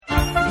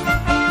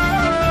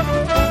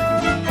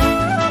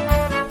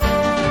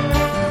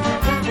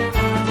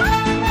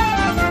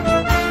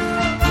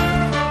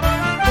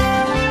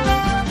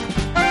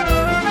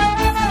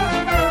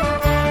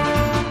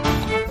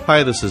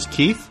Hi, this is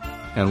Keith,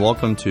 and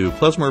welcome to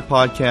Klezmer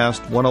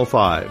Podcast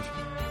 105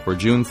 for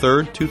June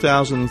 3rd,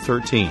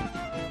 2013.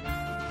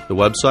 The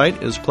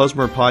website is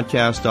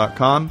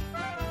klezmerpodcast.com,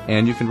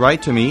 and you can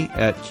write to me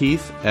at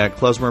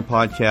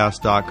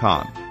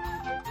keith@klezmerpodcast.com.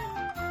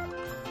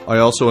 I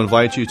also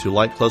invite you to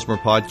like Klezmer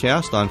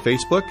Podcast on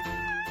Facebook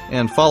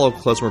and follow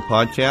Klezmer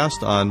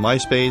Podcast on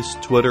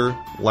MySpace, Twitter,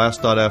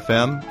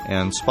 Last.fm,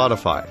 and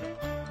Spotify.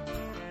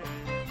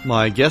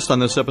 My guest on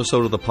this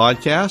episode of the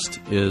podcast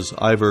is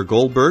Ivar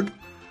Goldberg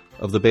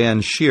of the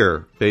band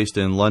Sheer, based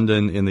in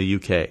London in the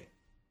UK.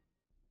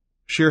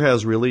 Sheer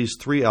has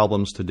released 3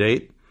 albums to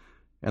date,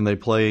 and they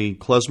play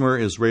klezmer,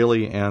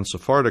 Israeli, and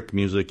Sephardic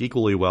music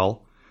equally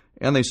well,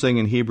 and they sing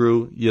in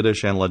Hebrew,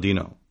 Yiddish, and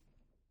Ladino.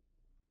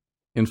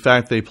 In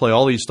fact, they play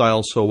all these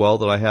styles so well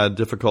that I had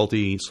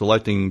difficulty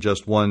selecting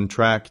just one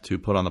track to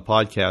put on the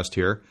podcast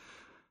here,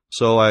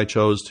 so I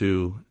chose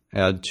to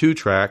add 2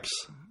 tracks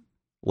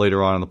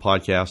later on in the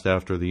podcast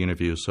after the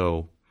interview,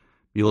 so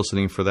be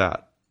listening for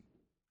that.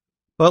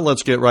 But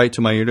let's get right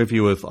to my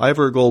interview with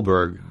Ivar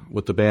Goldberg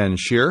with the band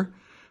Sheer.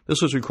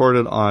 This was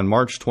recorded on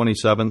March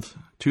 27th,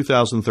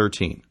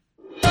 2013.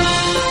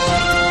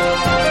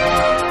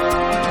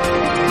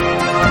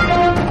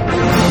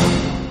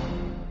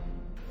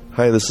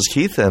 Hi, this is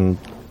Keith, and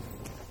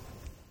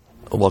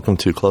welcome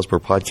to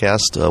Klezmer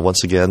Podcast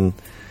once again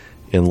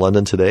in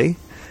London today,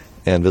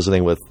 and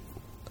visiting with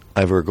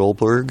Ivar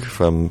Goldberg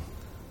from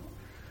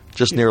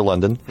just near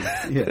London,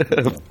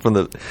 from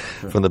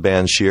the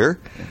band Sheer.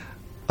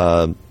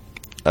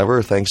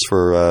 Ivar, thanks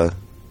for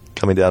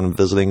coming down and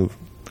visiting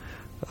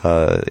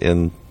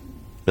in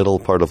middle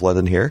part of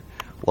London here.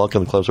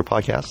 Welcome to Klezmer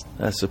Podcast.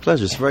 That's a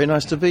pleasure. It's very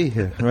nice to be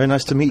here. Very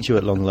nice to meet you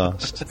at long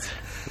last.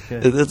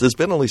 Okay. It's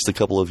been at least a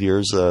couple of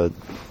years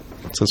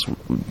since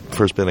we've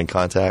first been in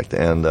contact,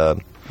 and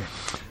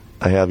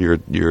I have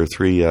your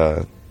 3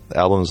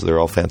 albums. They're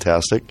all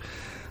fantastic.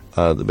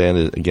 The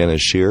band, again,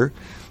 is Sheer,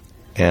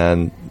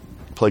 and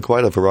play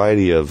quite a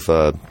variety of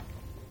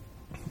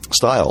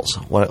styles.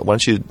 Why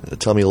don't you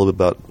tell me a little bit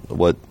about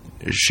what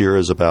Sheer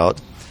is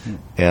about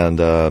and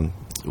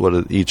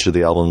what each of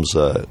the albums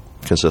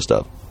consist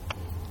of?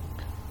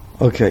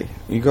 Okay,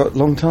 you got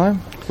long time?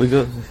 I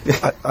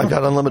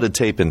got unlimited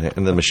tape in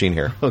the machine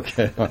here.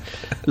 Okay, right.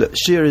 Look,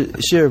 Sheer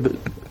basically...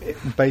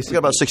 We got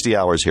about 60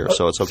 hours here,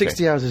 so it's okay.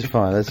 60 hours is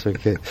fine, that's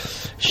okay.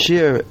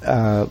 Sheer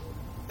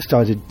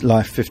started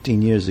life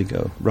 15 years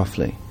ago,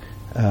 roughly.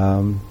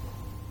 In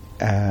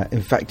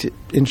fact,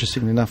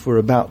 interestingly enough, we're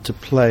about to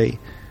play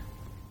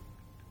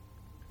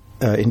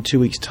in 2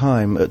 weeks'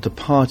 time at the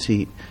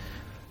party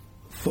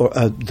for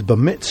the bar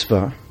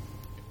mitzvah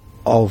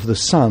of the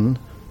son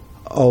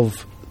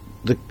of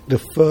the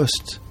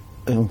first...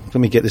 let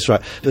me get this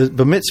right. The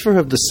bar mitzvah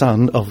of the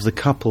son of the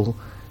couple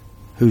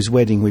whose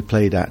wedding we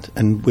played at,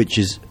 and which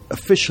is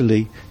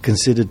officially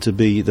considered to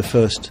be the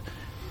first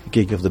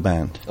gig of the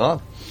band. Oh.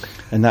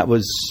 And that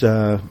was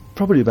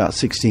probably about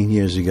 16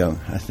 years ago,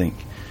 I think.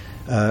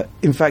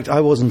 In fact, I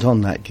wasn't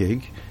on that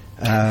gig.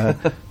 I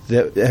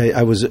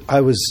was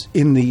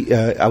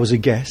a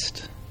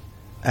guest,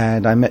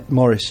 and I met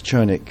Morris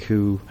Chernick,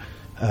 who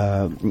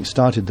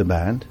started the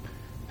band.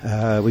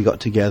 We got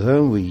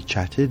together, we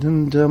chatted,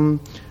 and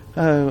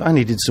I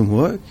needed some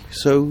work,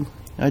 so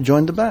I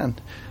joined the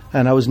band.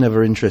 And I was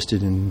never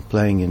interested in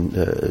playing in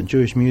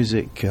Jewish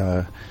music,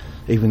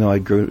 even though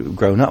I'd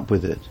grown up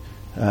with it.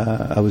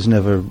 I was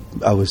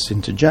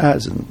into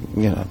jazz, and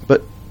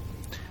but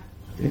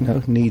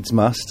needs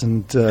must,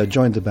 and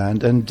joined the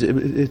band, and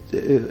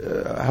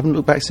I haven't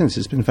looked back since.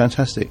 It's been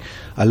fantastic.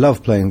 I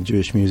love playing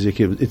Jewish music.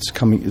 It's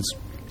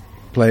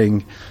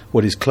playing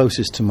what is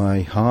closest to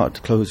my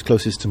heart,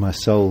 closest to my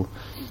soul.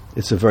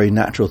 It's a very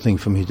natural thing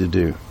for me to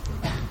do.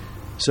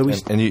 So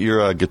and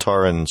you're a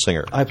guitar and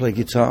singer. I play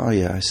guitar,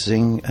 I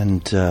sing,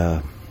 and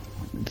the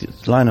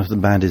line of the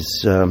band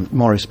is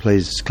Morris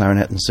plays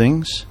clarinet and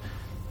sings.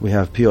 We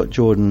have Piotr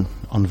Jordan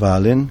on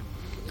violin,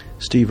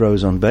 Steve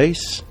Rose on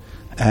bass,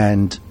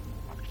 and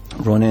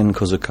Ronen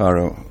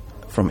Kozakaro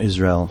from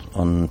Israel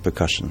on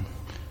percussion.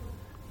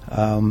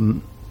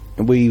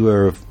 We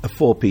were a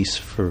 4-piece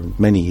for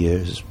many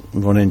years.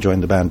 Ronen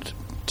joined the band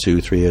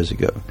 2-3 years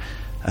ago,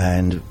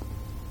 and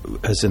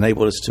has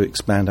enabled us to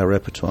expand our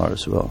repertoire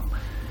as well.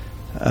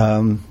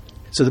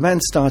 So the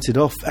band started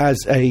off as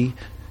a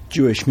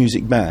Jewish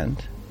music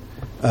band,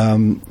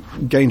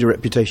 gained a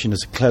reputation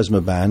as a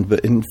klezmer band, but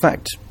in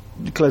fact,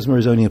 klezmer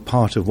is only a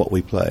part of what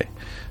we play.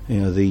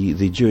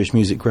 The Jewish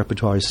music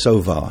repertoire is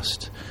so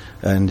vast,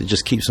 and it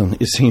just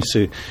it seems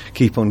to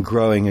keep on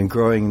growing and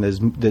growing.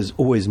 There's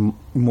always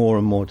more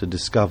and more to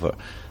discover,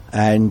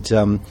 and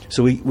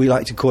so we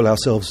like to call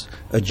ourselves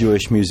a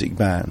Jewish music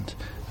band.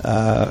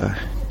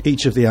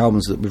 Each of the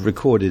albums that we've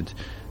recorded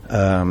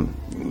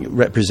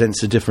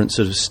represents a different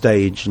sort of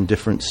stage and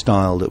different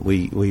style that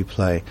we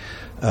play.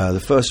 The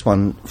first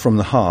one, From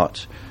the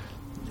Heart,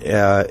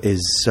 it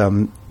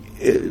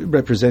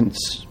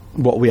represents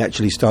what we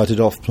actually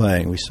started off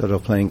playing. We started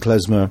off playing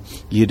klezmer,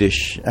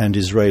 Yiddish, and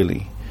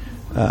Israeli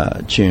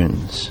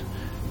tunes.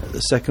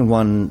 The second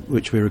one,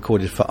 which we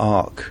recorded for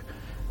ARC,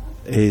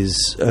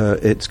 is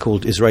it's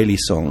called Israeli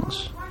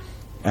Songs,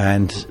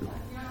 and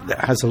it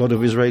has a lot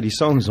of Israeli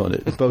songs on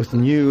it, both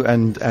new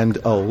and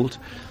old,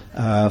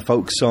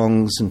 folk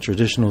songs and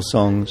traditional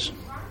songs,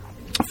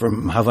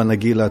 from Hava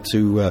Nagila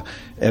to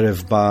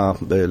Erev Ba,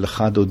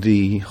 Lecha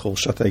Dodi,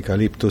 Cholshat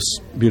Eucalyptus,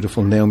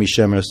 beautiful Naomi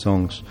Shemer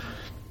songs.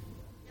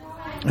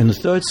 And the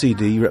third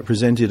CD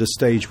represented a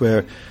stage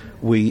where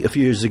a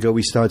few years ago,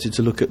 we started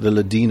to look at the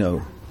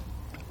Ladino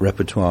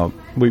repertoire.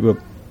 We were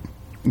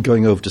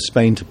going over to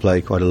Spain to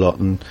play quite a lot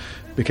and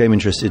became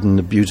interested in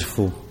the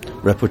beautiful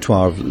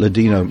repertoire of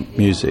Ladino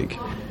music.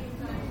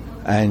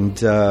 And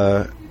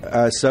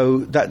so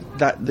that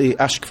the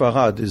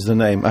Ashkfarad is the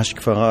name.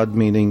 Ashkfarad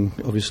meaning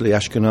obviously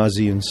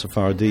Ashkenazi and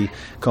Sephardi,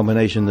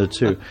 combination of the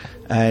two.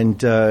 And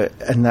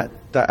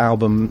that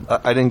album...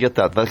 I didn't get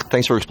that.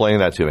 Thanks for explaining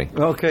that to me.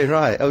 Okay,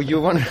 right. Oh,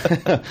 you want...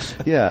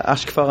 Yeah,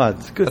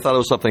 Ashkfarad. Good. I thought it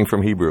was something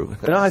from Hebrew.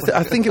 No, I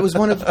think it was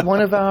one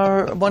of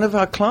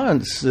our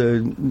clients.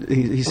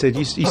 He said,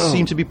 you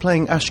seem to be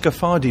playing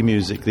Ashkefardi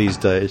music these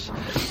days.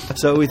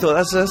 So we thought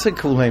that's a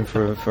cool name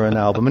for an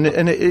album.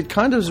 And it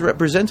kind of is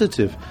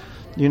representative.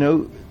 You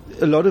know,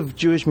 a lot of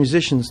Jewish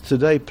musicians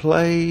today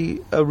play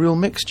a real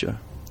mixture.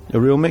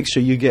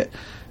 You get...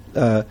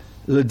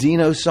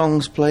 Ladino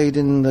songs played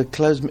in the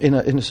klezmer, in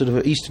a sort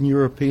of Eastern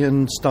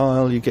European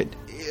style. You get,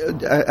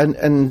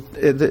 and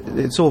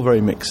it's all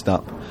very mixed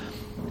up.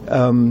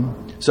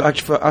 So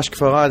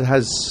Ashkfarad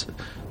has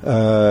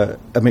a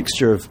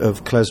mixture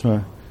of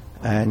klezmer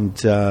and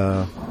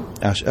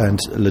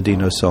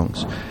Ladino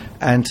songs.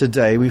 And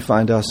today we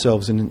find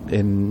ourselves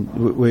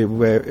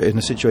we're in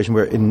a situation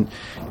where in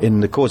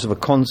the course of a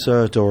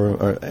concert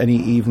or any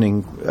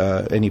evening,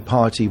 any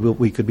party,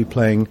 we could be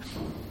playing.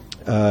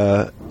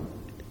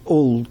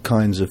 All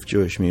kinds of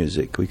Jewish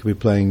music. We could be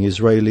playing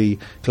Israeli,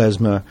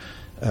 klezmer,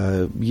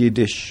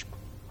 Yiddish,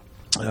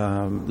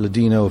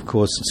 Ladino, of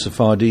course,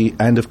 Sephardi,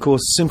 and of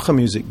course Simcha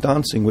music,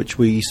 dancing, which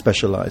we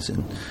specialize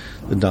in,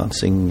 the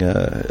dancing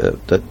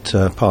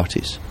at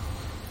parties.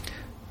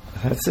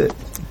 That's it.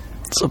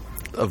 It's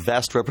a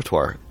vast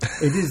repertoire.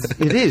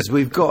 It is.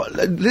 We've got.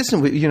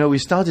 Listen, we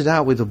started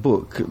out with a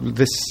book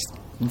this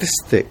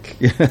thick,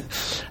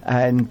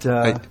 and.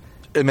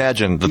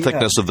 Imagine the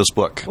thickness of this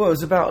book. Well, it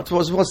was about...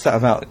 What's that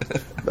about?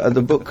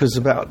 The book was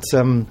about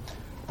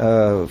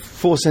 4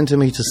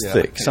 centimeters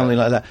thick, something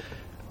like that.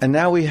 And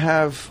now we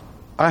have...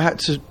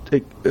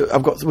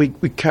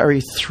 We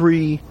carry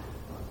 3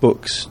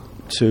 books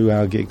to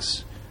our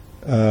gigs.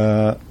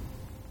 What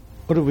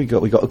have we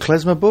got? We got a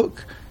klezmer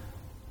book,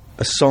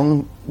 a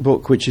song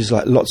book, which is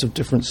like lots of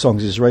different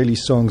songs, Israeli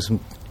songs, and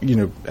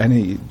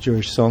any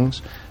Jewish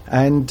songs,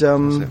 and...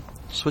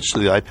 Switch to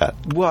the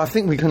iPad. Well, I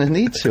think we're going to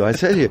need to, I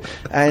tell you.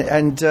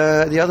 And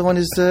the other one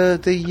is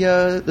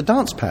the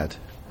dance pad.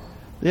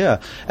 Yeah.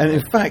 And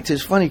in fact,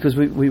 it's funny because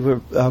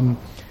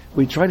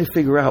we tried to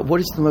figure out what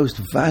is the most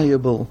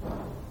valuable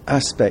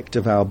aspect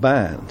of our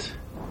band.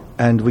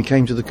 And we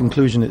came to the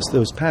conclusion it's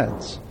those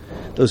pads.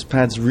 Those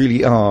pads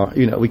really are,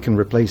 we can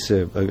replace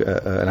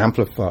an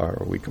amplifier,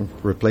 or we can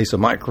replace a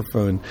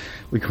microphone,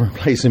 we can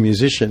replace a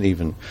musician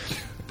even.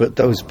 But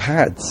those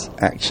pads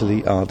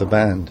actually are the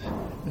band.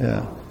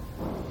 Yeah.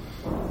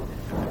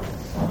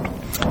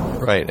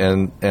 Right,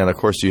 and of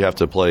course you have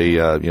to play,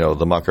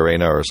 the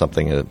Macarena or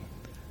something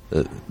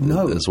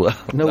no. as well.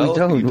 No, we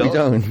don't. We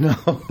don't.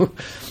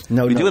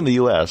 No. We do in the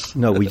U.S.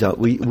 No, we don't.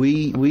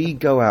 We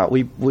go out.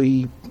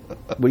 We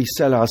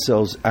sell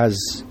ourselves as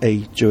a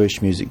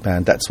Jewish music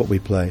band. That's what we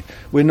play.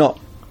 We're not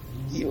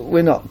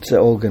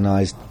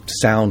organized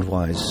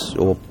sound-wise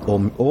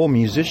or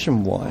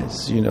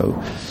musician-wise.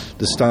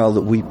 The style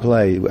that we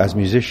play as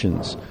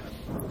musicians.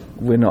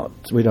 We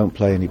don't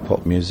play any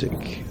pop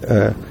music.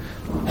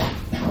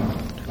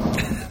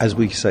 As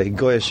we say,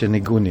 goyesh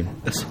nigunim.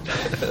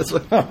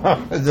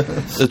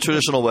 The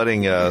traditional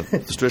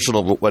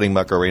wedding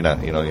Macarena.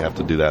 You have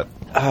to do that.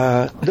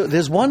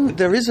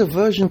 There is a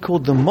version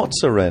called the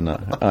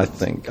Mozzarella. I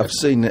think I've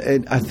seen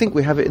it. I think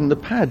we have it in the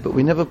pad, but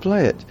we never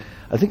play it.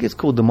 I think it's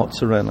called the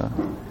Mozzarella,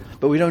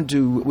 but we don't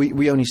do.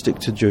 We only stick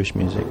to Jewish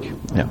music.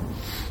 Yeah,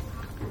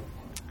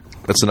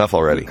 that's enough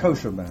already.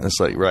 Kosher band. That's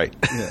like right.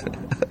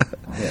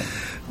 Yeah.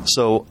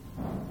 So.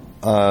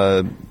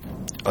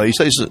 You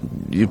say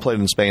you played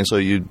in Spain, so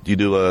you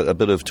do a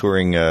bit of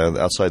touring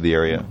outside the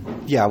area.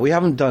 Yeah, we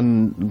haven't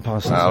done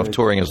past. If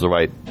touring is the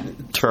right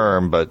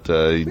term, but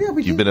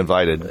you've been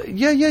invited.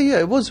 Yeah.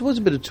 It was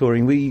a bit of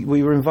touring. We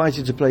were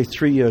invited to play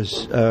 3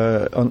 years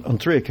on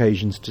 3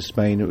 occasions to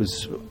Spain. It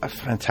was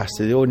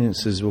fantastic. The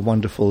audiences were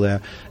wonderful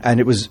there, and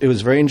it was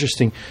very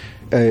interesting.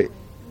 And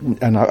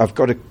I've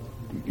got to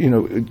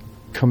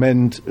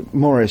commend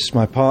Morris,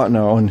 my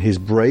partner, on his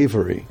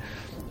bravery.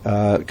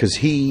 Because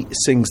he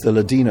sings the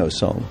Ladino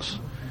songs,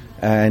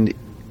 and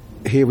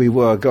here we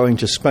were going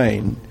to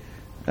Spain,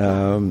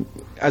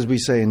 as we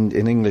say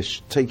in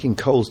English, taking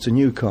coals to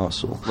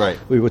Newcastle. Right.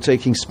 We were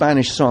taking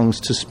Spanish songs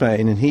to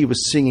Spain, and he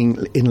was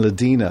singing in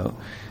Ladino,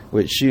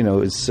 which,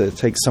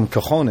 takes some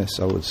cojones,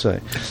 I would say.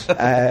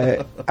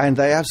 And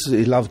they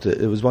absolutely loved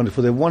it. It was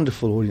wonderful. They're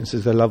wonderful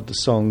audiences. They loved the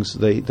songs.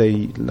 They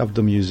loved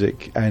the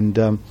music. And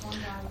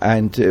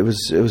it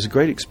was a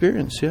great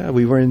experience, yeah.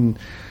 We were in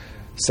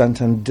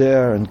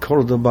Santander and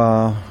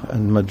Cordoba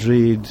and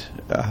Madrid.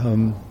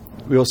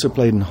 We also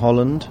played in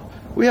Holland.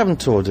 We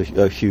haven't toured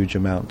a huge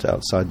amount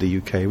outside the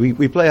UK.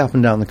 We play up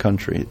and down the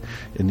country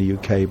in the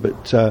UK,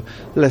 but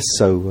less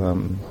so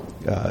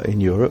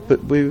in Europe. But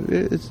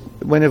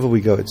whenever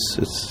we go,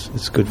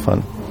 it's good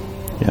fun.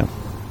 Yeah.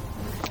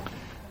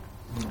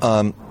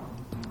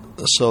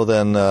 So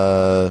then,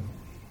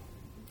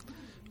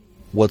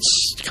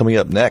 what's coming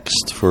up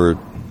next for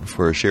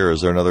Cher?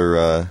 Is there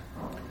another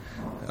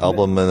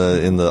album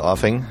in the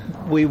offing?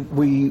 We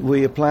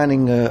are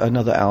planning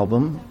another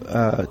album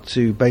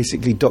to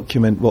basically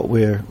document what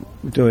we're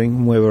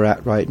doing, where we're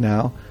at right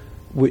now,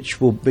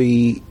 which will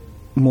be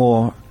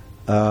more.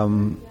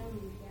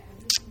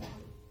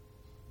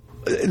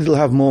 It'll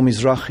have more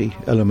Mizrahi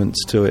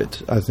elements to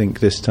it, I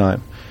think, this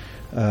time.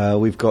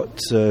 We've got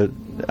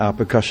our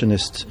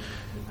percussionist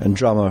and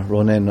drummer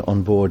Ronen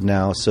on board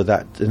now, so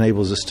that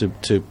enables us to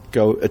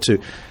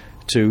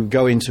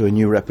go into a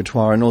new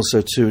repertoire, and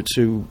also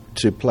to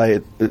play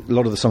a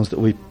lot of the songs that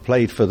we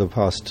played for the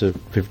past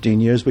 15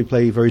 years. We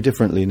play very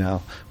differently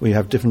now. We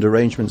have different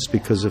arrangements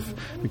because of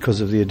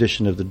the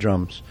addition of the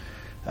drums.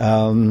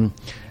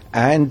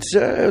 And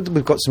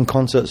we've got some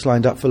concerts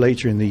lined up for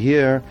later in the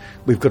year.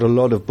 We've got a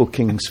lot of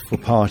bookings for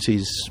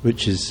parties,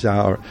 which is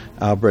our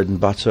bread and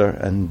butter,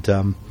 and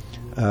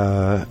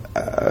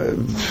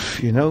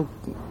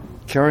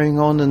carrying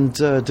on and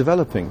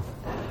developing.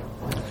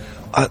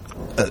 I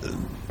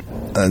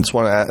just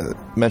want to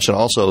mention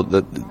also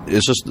that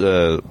it's just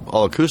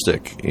all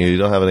acoustic. You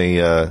don't have any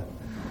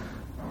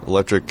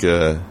electric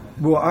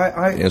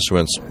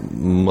instruments,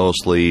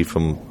 mostly,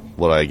 from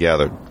what I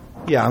gathered.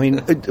 Yeah, I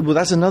mean,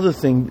 that's another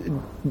thing.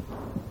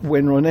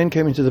 When Ronen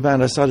came into the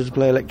band, I started to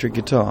play electric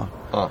guitar,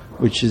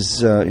 which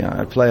is,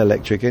 I play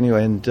electric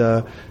anyway, and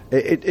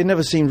it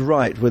never seemed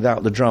right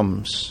without the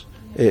drums.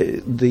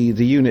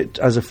 The unit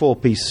as a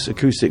 4-piece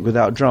acoustic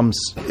without drums,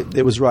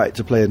 it was right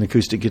to play an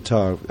acoustic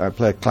guitar. I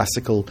play a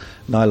classical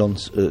nylon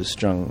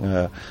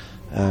strung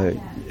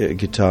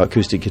guitar,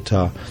 acoustic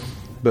guitar.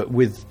 But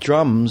with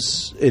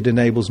drums, it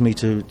enables me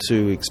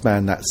to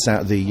expand that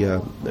sound,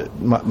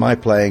 my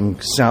playing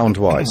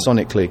sound-wise,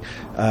 sonically.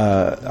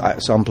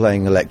 So I'm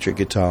playing electric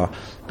guitar,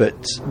 but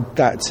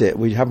that's it.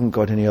 We haven't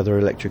got any other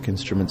electric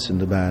instruments in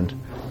the band.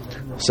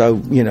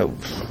 So,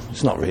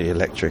 it's not really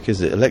electric,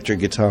 is it? Electric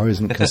guitar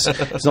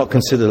it's not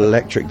considered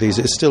electric.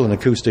 It's still an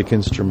acoustic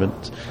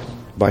instrument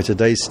by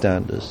today's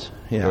standards.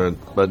 Yeah.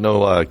 But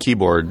no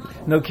keyboard.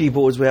 No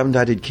keyboards. We haven't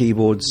added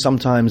keyboards.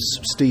 Sometimes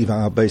Steve,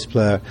 our bass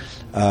player,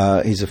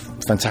 he's a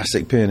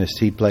fantastic pianist.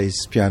 He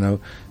plays piano.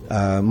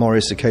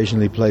 Morris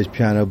occasionally plays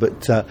piano,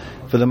 but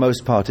for the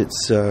most part,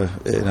 it's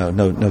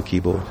no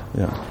keyboard.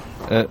 Yeah.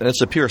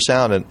 It's a pure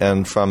sound,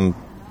 and from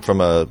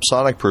a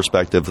sonic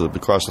perspective,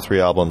 across the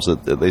 3 albums,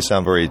 they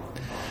sound very,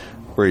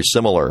 very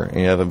similar. And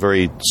you have a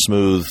very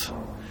smooth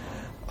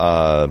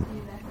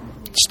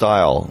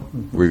style,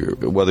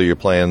 whether you're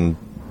playing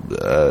one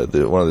of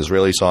the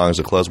Israeli songs,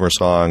 a klezmer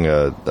song,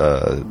 a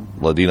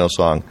Ladino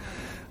song.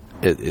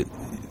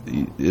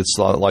 It's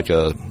like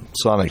a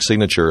sonic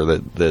signature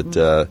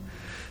that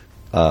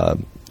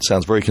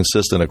sounds very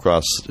consistent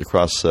across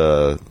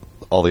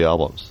all the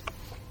albums.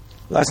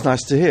 That's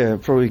nice to hear.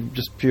 Probably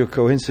just pure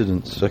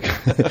coincidence,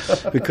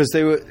 because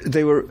they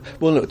were.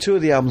 Well, look, 2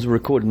 of the albums were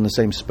recorded in the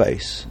same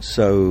space.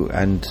 So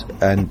and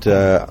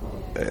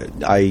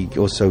I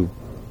also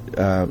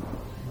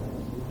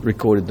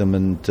recorded them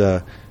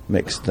and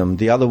mixed them.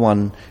 The other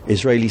one,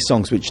 Israeli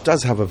Songs, which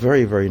does have a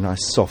very, very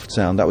nice soft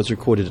sound, that was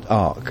recorded at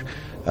ARC.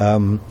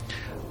 That's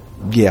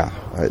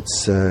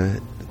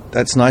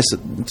nice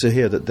to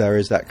hear that there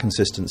is that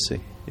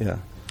consistency. Yeah.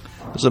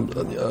 A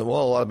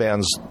lot of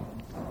bands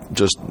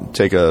just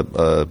take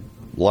a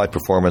live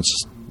performance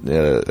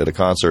at a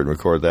concert and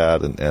record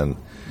that, and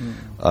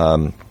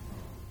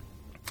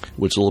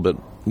which is a little bit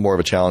more of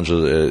a challenge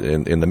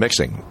in the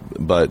mixing,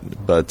 but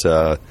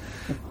to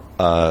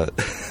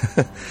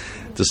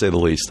say the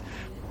least.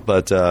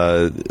 But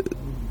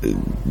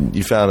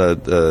you found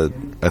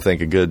I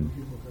think a good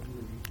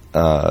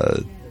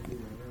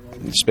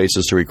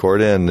spaces to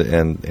record in,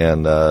 and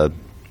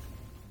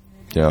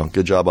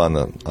good job on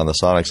the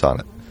sonics on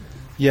it.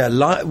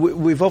 Yeah,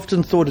 we've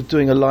often thought of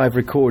doing a live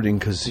recording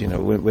because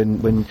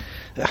when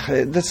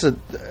that's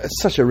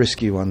such a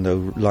risky one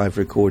though, live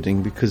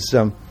recording, because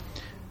first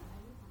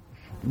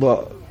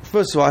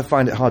of all, I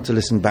find it hard to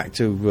listen back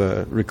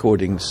to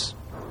recordings.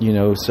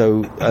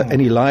 So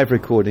any live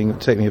recording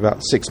would take me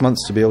about 6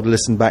 months to be able to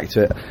listen back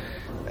to it.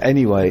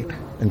 Anyway,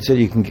 until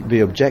you can be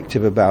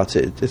objective about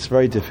it, it's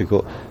very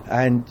difficult.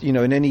 And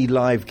in any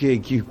live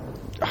gig, you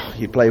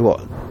play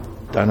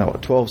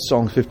 12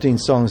 songs, 15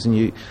 songs,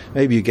 and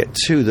maybe you get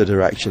 2 that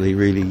are actually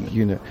really,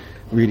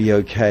 really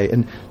okay.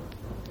 And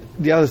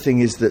the other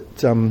thing is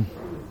that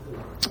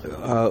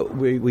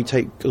we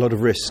take a lot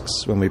of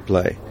risks when we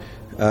play.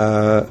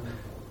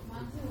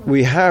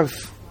 We have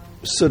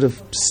sort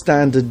of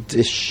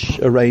standard-ish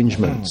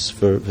arrangements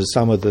for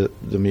some of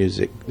the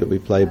music that we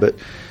play, but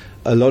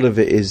a lot of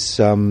it is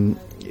not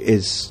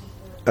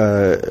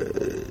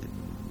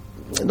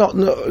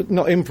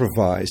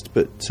improvised,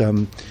 but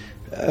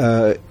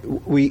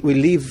we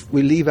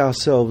leave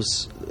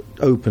ourselves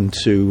open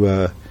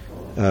to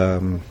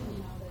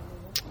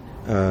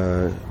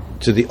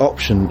the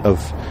option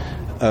of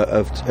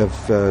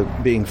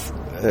being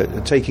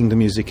taking the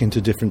music into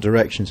different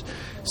directions.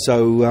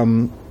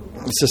 So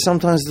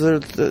sometimes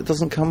it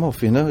doesn't come off,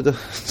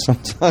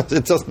 sometimes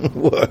it doesn't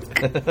work.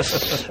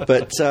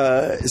 But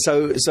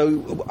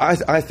so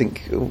I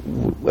think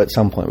at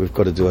some point we've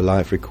got to do a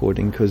live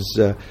recording, because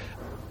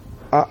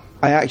I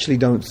actually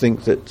don't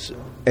think that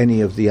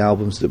any of the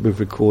albums that we've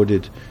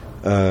recorded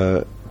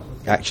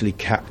actually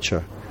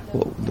capture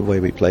the way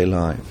we play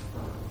live.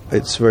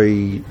 It's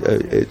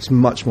it's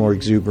much more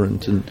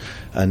exuberant and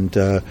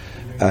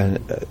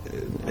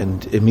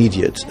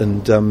immediate,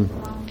 and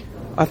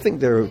I think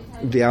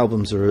the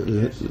albums are,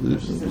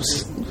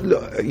 it's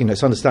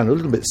understandable, a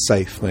little bit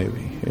safe,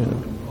 maybe. Yeah.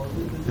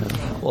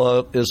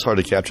 Well, it's hard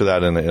to capture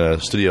that in a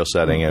studio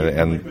setting,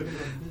 and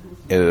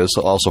it's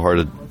also hard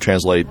to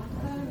translate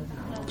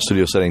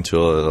studio setting to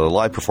a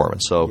live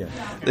performance. So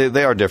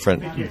they are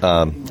different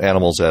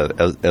animals,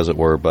 as it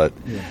were, but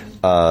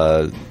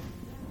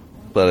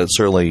it's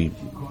certainly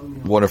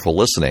wonderful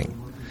listening,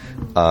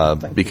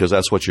 because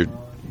that's what you're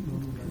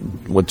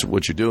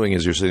doing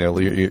is you're sitting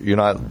there, you're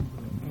not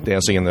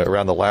dancing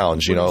around the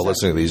lounge,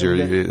 listening to these.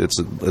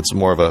 It's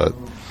more of a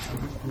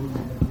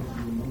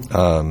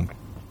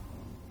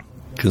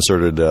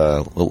concerted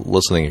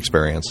listening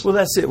experience. Well,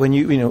 that's it. When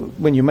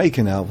you make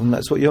an album,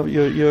 that's what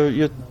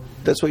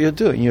that's what you're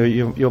doing.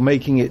 You're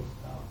making it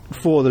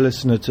for the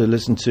listener to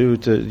listen to.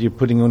 You're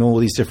putting on all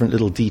these different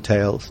little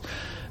details,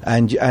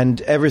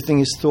 and everything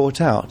is thought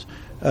out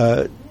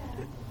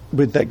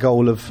with that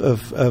goal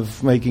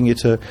of making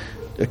it a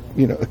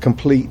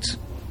complete,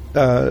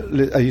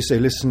 as you say,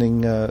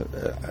 listening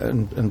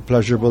and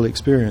pleasurable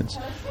experience.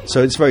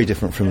 So it's very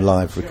different from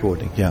live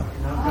recording. Yeah.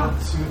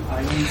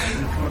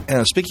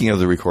 And speaking of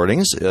the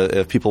recordings,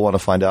 if people want to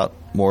find out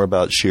more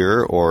about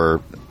Sheer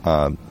or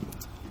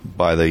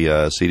buy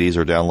the CDs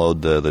or download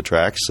the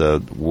tracks,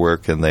 where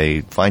can they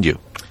find you?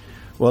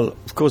 Well,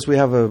 of course, we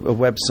have a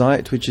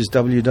website, which is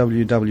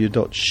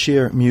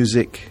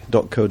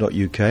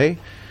www.sheermusic.co.uk.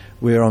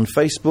 We're on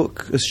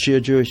Facebook as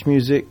Sheer Jewish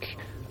Music.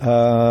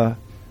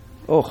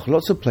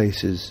 Lots of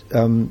places.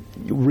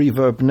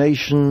 Reverb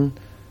Nation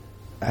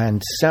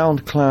and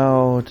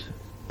SoundCloud.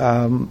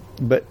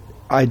 But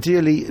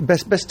ideally,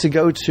 best to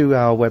go to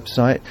our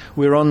website.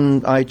 We're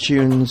on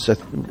iTunes.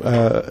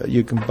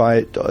 You can buy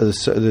it,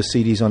 the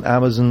CDs on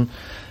Amazon.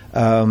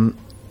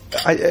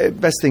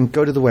 Best thing,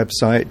 go to the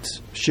website,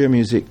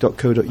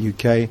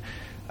 sheermusic.co.uk,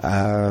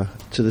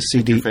 to the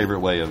CD. Pick your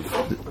favorite way of...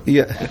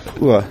 Yeah,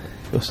 well...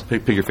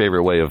 Pick your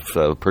favorite way of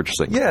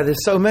purchasing. Yeah,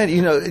 there's so many.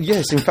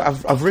 Yes, in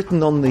fact, I've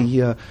written on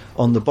the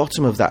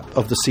bottom of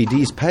the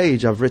CDs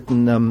page. I've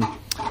written,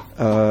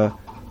 I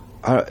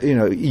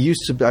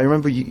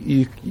remember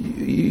you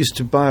used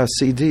to buy a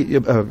CD.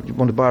 You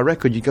want to buy a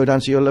record? You go down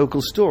to your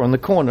local store on the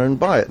corner and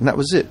buy it, and that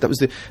was it.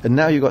 And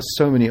now you've got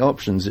so many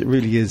options. It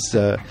really is.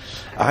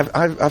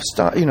 I've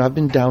started. I've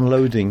been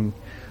downloading.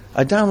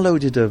 I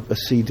downloaded a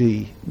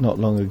CD not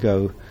long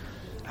ago,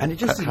 and it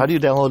just. How do you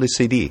download a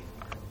CD?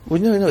 Well,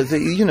 no,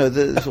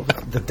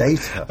 the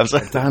data. I'm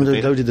sorry, I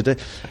downloaded the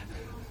data.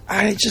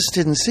 And it just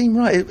didn't seem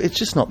right. It's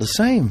just not the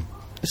same.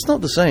 It's not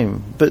the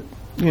same, but,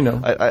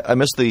 I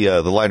missed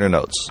the liner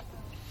notes.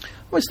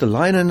 I missed the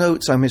liner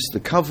notes. I missed the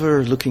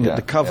cover, looking at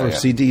the cover of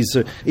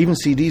CDs. Even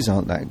CDs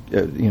aren't that,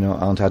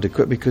 aren't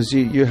adequate, because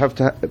you have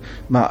to...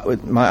 my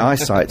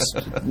eyesight's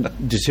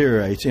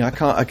deteriorating.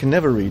 I can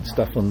never read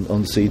stuff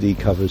on CD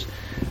covers.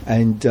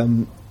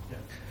 And...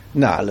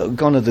 look,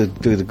 gone are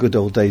the good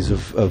old days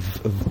of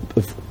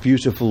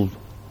beautiful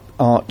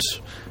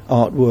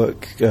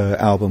artwork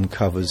album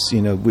covers,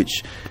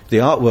 which the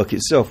artwork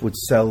itself would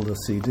sell the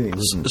CD.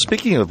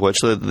 Speaking of which,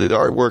 the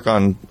artwork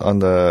on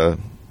the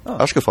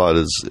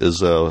Ashkafad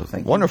is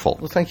wonderful.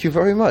 Well, thank you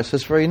very much.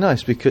 That's very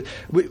nice. Because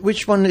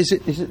which one is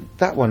it? Is it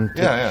that one?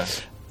 Yeah.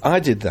 I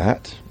did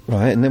that,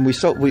 right, and then we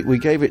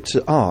gave it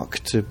to ARC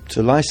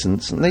to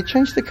license, and they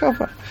changed the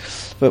cover.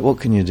 But what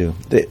can you do?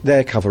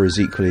 Their cover is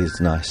equally as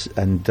nice,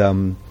 and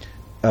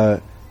I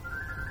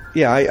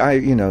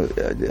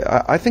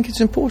think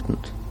it's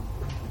important.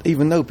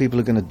 Even though people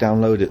are going to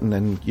download it, and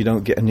then you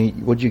don't get any.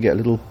 What do you get? A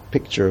little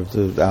picture of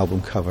the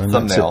album cover, and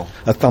thumbnail.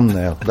 A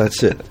thumbnail.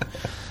 That's it.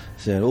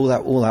 So all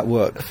that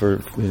work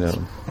for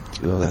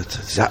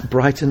is that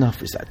bright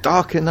enough? Is that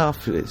dark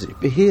enough? Is it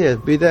be here?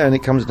 Be there? And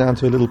it comes down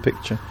to a little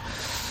picture.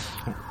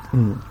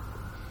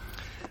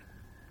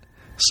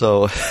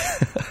 So, all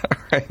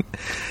right.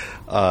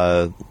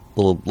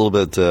 Little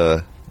bit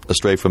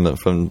astray from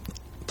the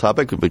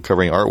topic. We'll be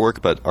covering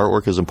artwork, but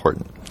artwork is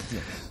important.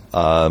 Yes.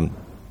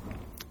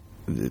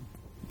 It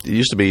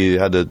used to be you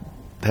had to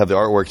have the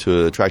artwork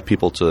to attract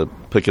people to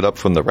pick it up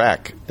from the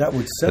rack. That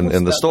would sell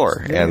in the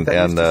store, and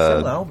that used to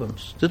sell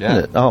albums,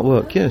 didn't it?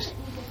 Artwork, yes.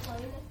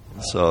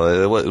 So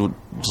it was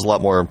a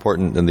lot more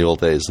important in the old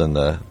days than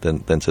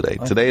today.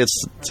 Today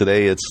it's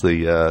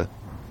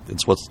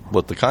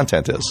what the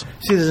content is.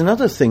 See, there's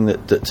another thing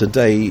that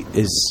today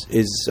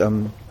is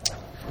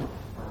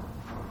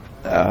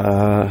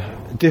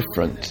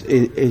different.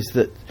 Is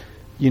that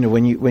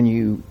when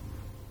you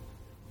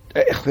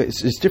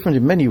it's different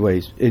in many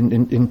ways.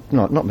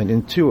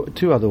 In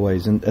two other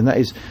ways, and that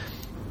is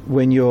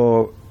when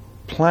you're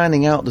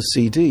planning out the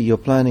CD, you're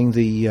planning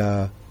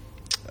the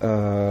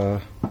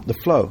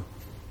flow.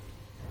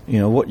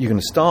 What you're going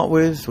to start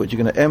with, what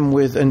you're going to end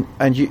with, and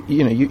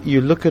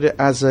you look at it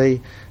as a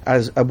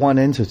one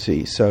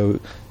entity. So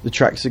the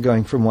tracks are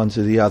going from one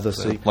to the other.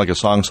 So like a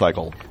song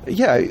cycle.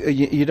 Yeah,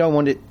 you don't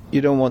want it.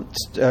 You don't want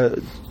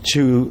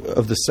two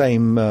of the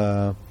same.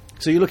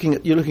 So you're looking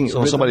at.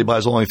 So if somebody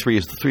buys only three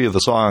of the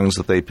songs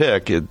that they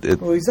pick,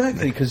 well,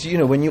 exactly, because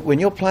when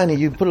you're planning,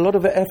 you put a lot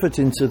of effort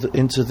into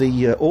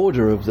the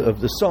order of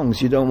the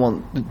songs. You don't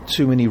want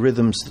too many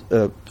rhythms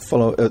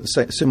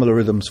similar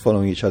rhythms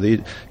following each other.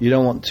 You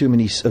don't want too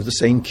many of the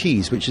same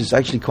keys, which is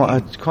actually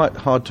quite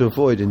hard to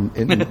avoid in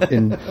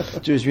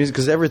Jewish music,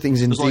 because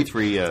everything's in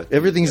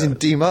in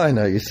D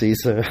minor. You see,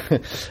 so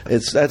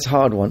that's a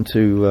hard one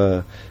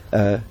to.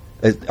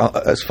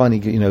 It's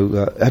funny,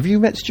 have you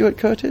met Stuart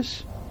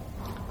Curtis?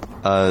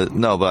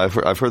 No,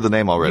 but I've heard the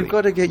name already. You've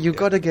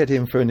got to get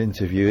him for an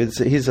interview.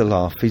 He's a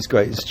laugh. He's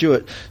great.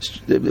 Stuart,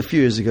 a few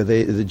years ago,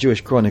 the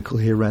Jewish Chronicle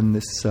here ran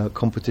this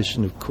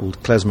competition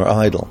called Klezmer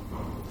Idol,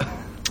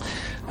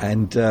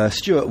 and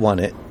Stuart won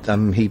it.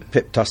 He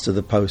pipped us to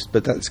the post,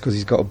 but that's because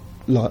he's got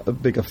a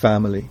bigger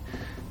family.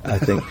 I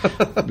think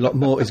a lot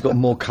more. He's got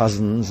more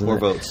cousins, more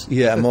votes.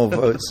 Yeah, more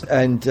votes,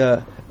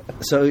 and.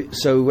 So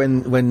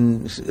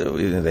when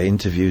they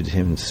interviewed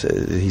him,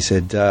 he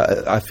said,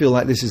 "I feel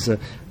like this is an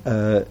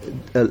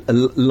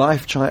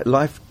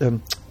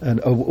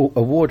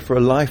award for a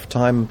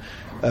lifetime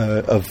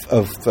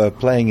of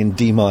playing in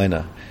D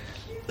minor,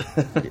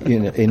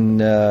 in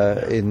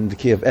the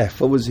key of F."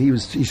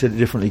 He said it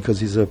differently because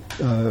he's a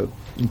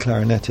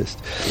clarinetist.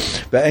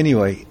 But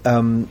anyway.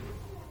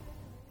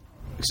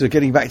 So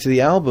getting back to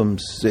the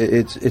albums,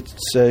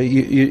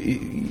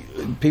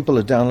 people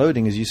are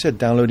downloading, as you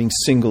said,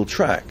 single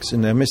tracks,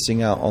 and they're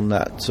missing out on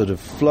that sort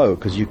of flow,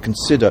 because you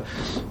consider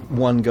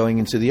one going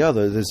into the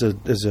other.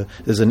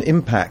 There's an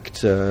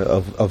impact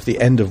of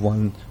the end of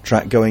one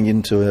track going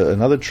into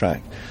another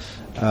track.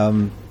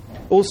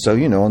 Also,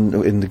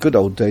 in the good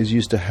old days, you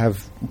used to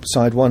have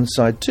side one,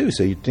 side two,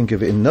 so you'd think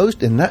of it in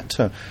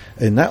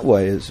that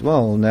way as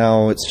well.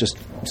 Now it's just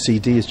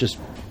CD is just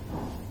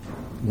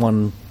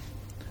one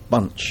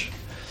bunch.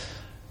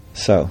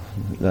 So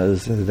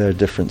there are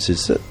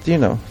differences that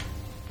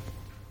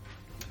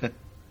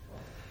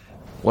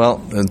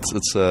Well,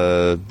 it's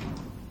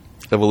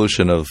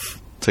evolution of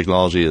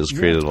technology has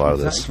created a lot of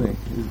this.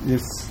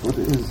 It's what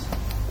it is.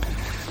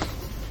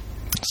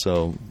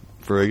 So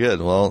very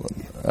good. Well,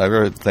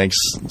 Ivor, thanks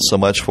so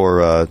much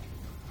for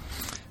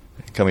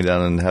coming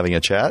down and having a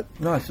chat.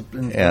 No, it's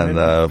been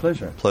a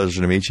pleasure.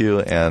 Pleasure to meet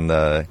you, and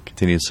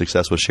continued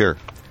success with Shir.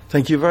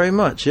 Thank you very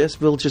much.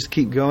 Yes, we'll just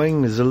keep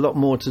going. There's a lot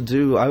more to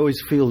do. I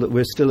always feel that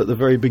we're still at the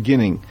very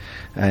beginning,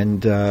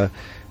 and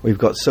we've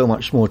got so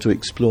much more to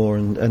explore,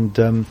 and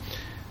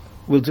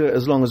we'll do it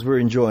as long as we're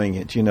enjoying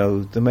it.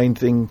 The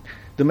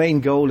main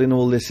goal in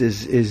all this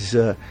is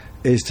to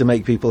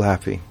make people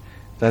happy.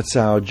 That's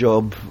our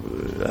job,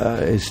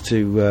 is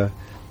to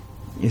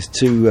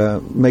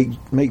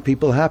make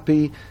people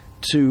happy,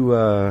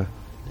 to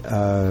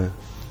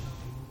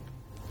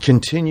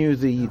continue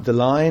the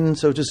line,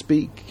 so to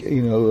speak,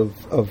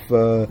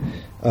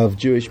 of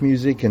Jewish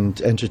music and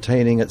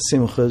entertaining at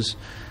simchas.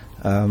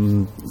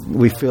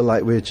 We feel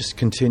like we're just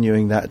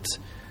continuing that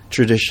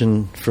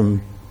tradition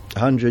from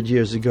 100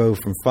 years ago,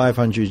 from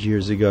 500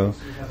 years ago.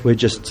 We're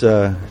just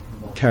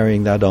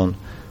carrying that on,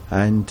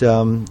 and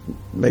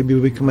maybe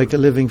we can make a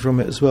living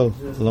from it as well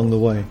along the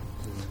way.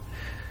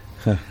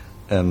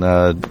 And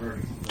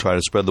try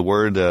to spread the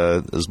word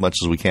as much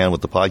as we can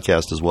with the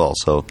podcast as well.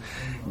 So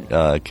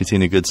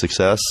continue good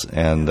success,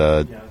 and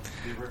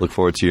look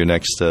forward to your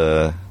next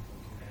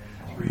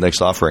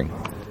offering.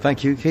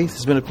 Thank you, Keith.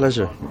 It's been a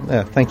pleasure.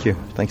 Yeah, thank you.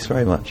 Thanks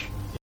very much.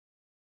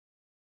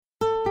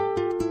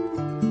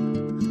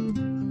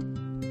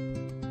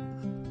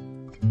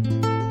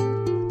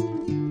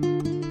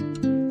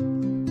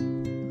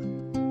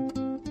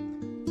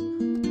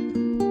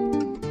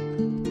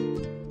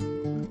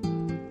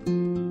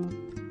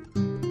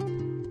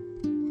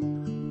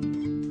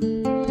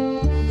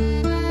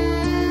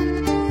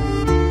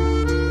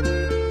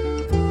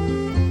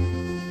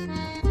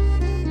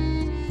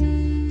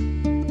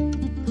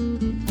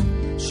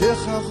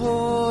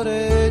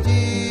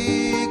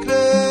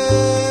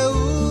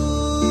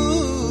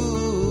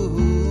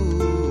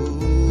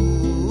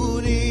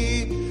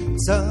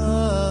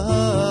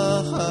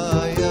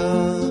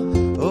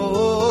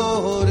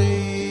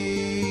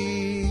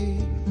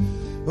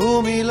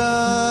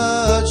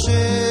 Umilad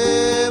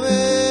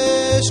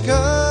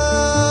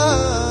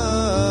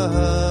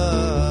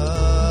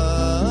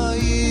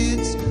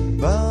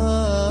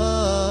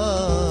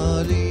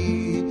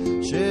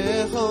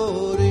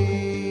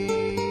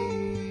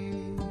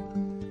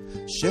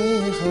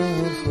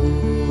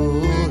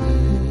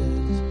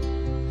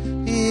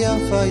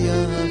יפה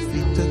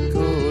יפית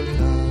כל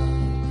כך,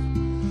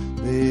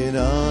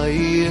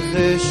 בעינייך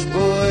אש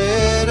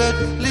בוערת,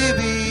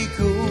 ליבי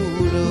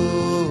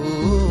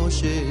כולו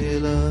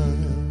שלך.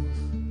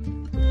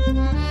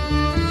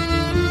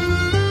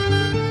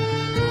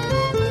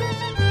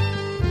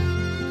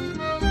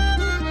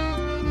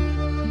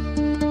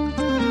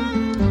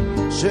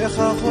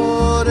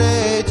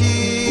 שחחורת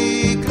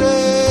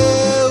יקראוני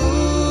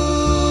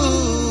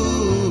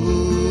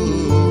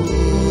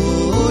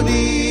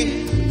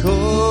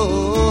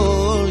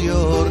כל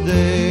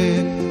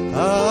יורדי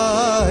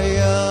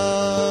הים,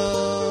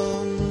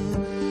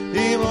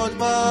 אם עוד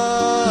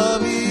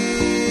פעם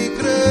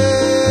יקראוני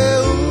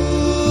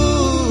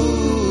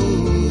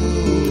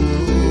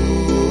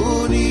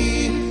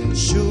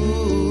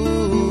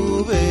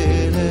שוב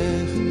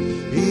אלך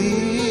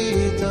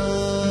איתם.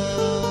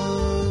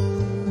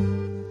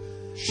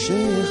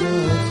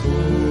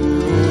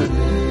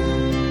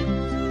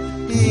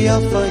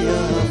 יפה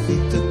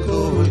יפית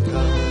כל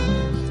כך,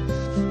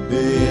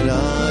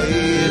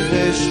 בעינייך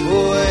אש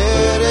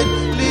בוערת,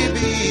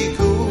 ליבי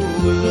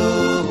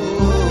כולו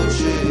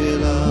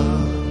שלך.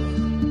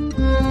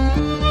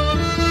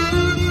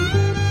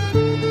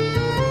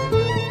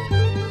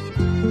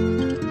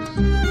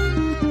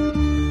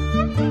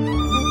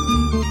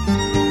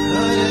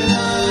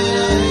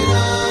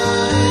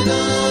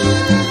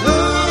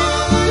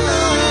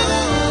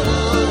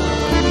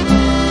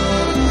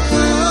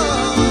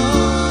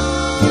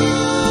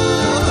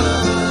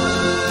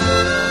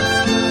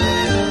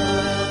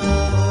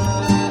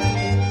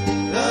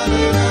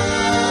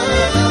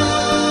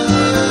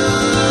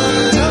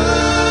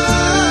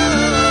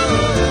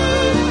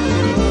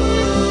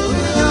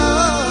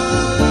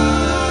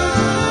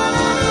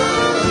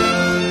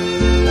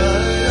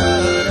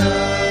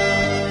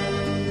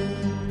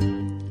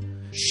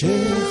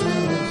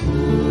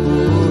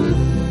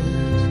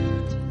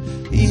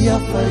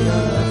 יפה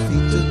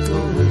יפית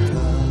כל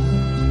כך,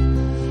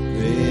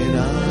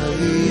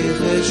 בעינייך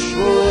אש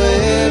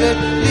בוערת,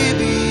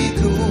 ליבי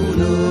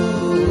כולו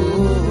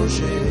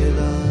שלך.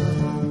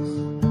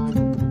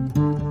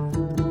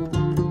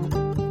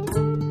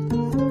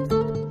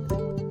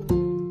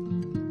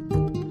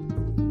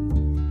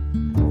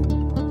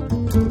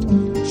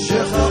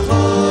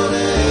 שחחורת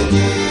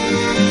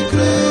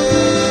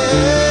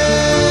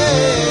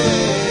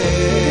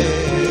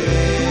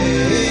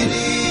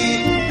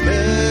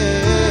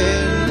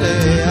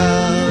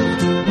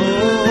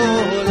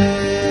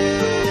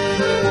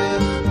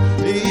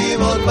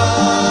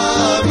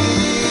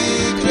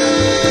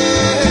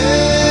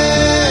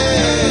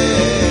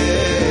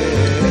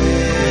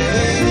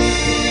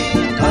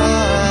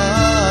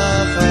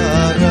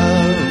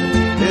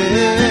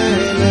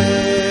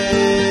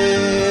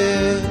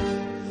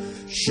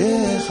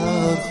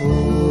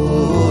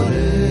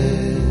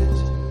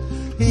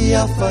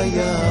יפה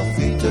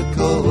יפית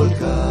כל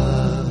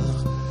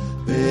כך,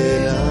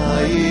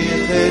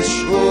 בעינייך אש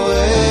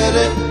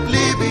בוערת,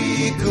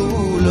 ליבי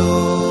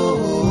כולו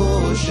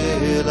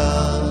שלך.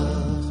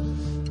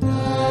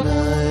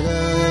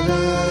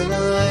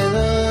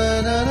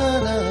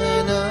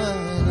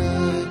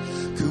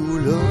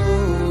 כולו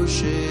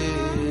שלך.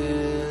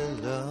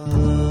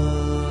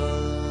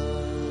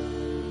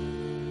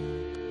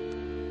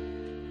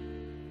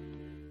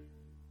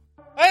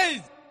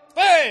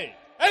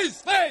 1,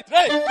 2,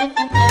 3.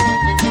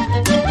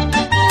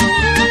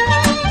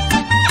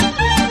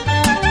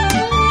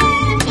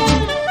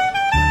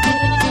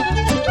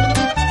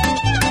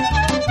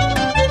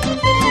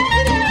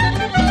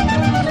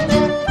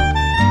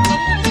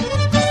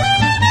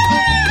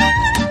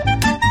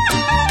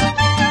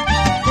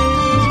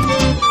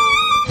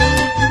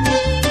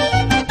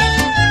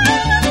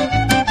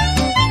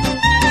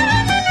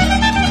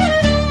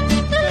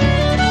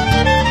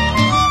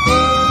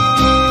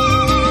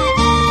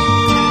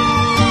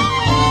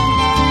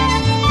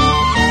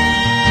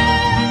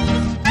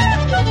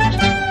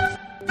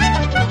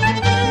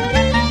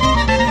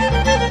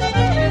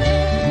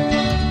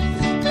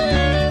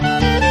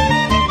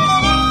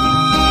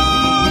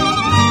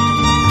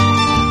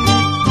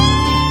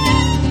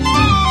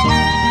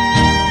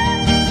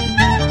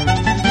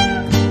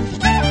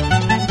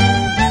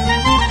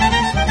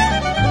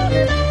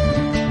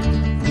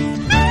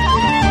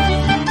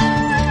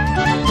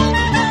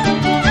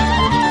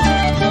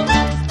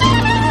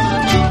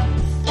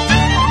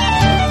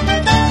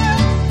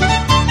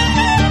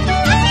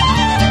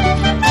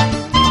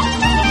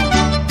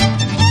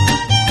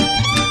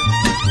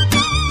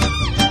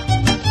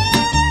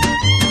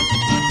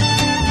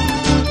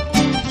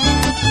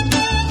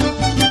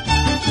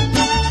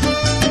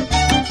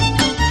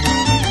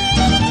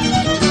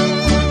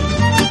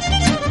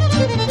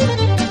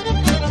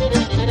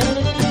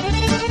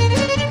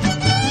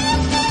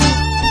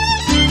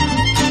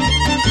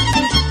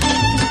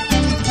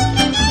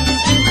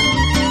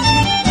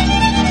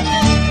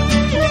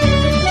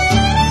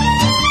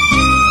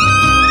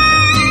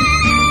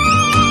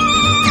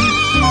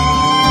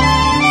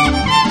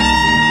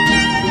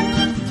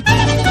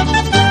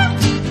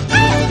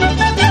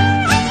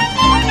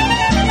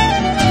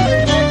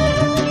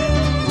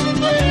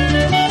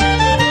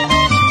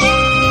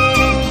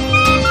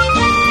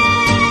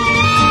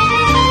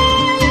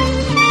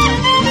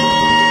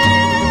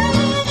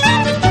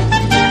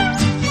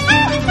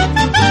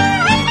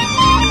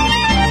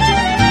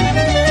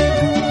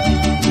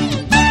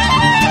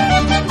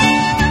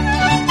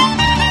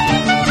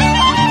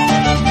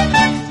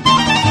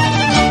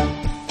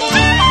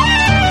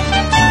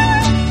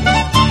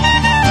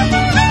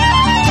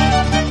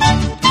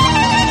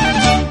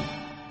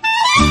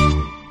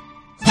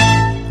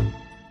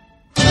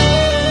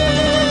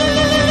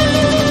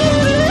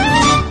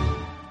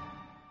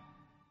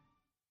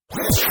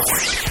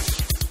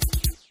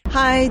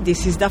 Hi,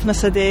 this is Daphna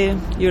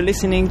Sadeh. You're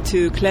listening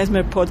to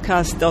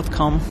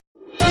klezmerpodcast.com.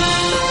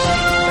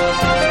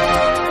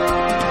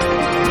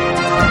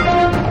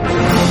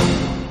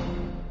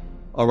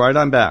 All right,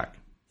 I'm back.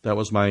 That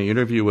was my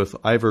interview with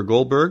Ivor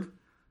Goldberg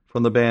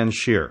from the band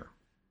Shir.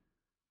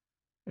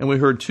 And we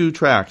heard two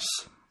tracks.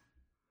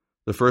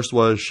 The first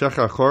was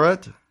Shecha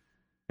Choret,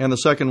 and the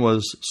second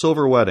was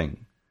Silver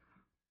Wedding,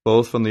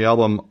 both from the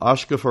album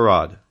Ashke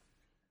Farad.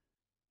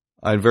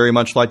 I'd very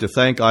much like to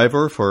thank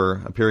Ivor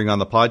for appearing on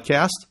the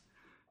podcast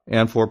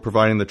and for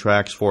providing the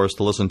tracks for us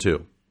to listen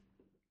to.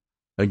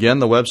 Again,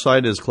 the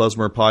website is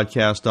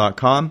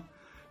klezmerpodcast.com.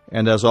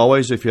 And as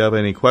always, if you have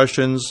any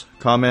questions,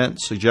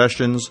 comments,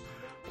 suggestions,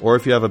 or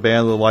if you have a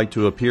band that would like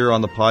to appear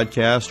on the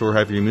podcast or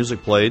have your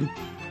music played,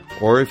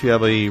 or if you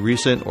have a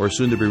recent or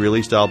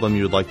soon-to-be-released album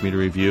you would like me to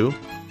review,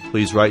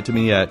 please write to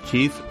me at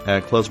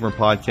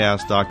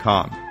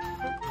keith@klezmerpodcast.com.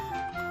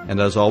 And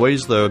as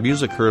always, the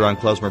music heard on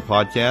Klezmer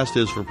Podcast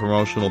is for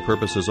promotional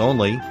purposes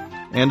only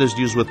and is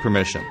used with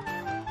permission.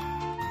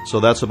 So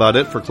that's about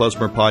it for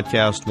Klezmer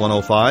Podcast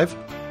 105.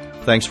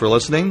 Thanks for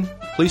listening.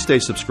 Please stay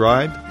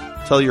subscribed.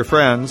 Tell your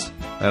friends,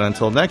 and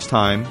until next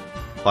time,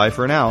 bye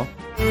for now.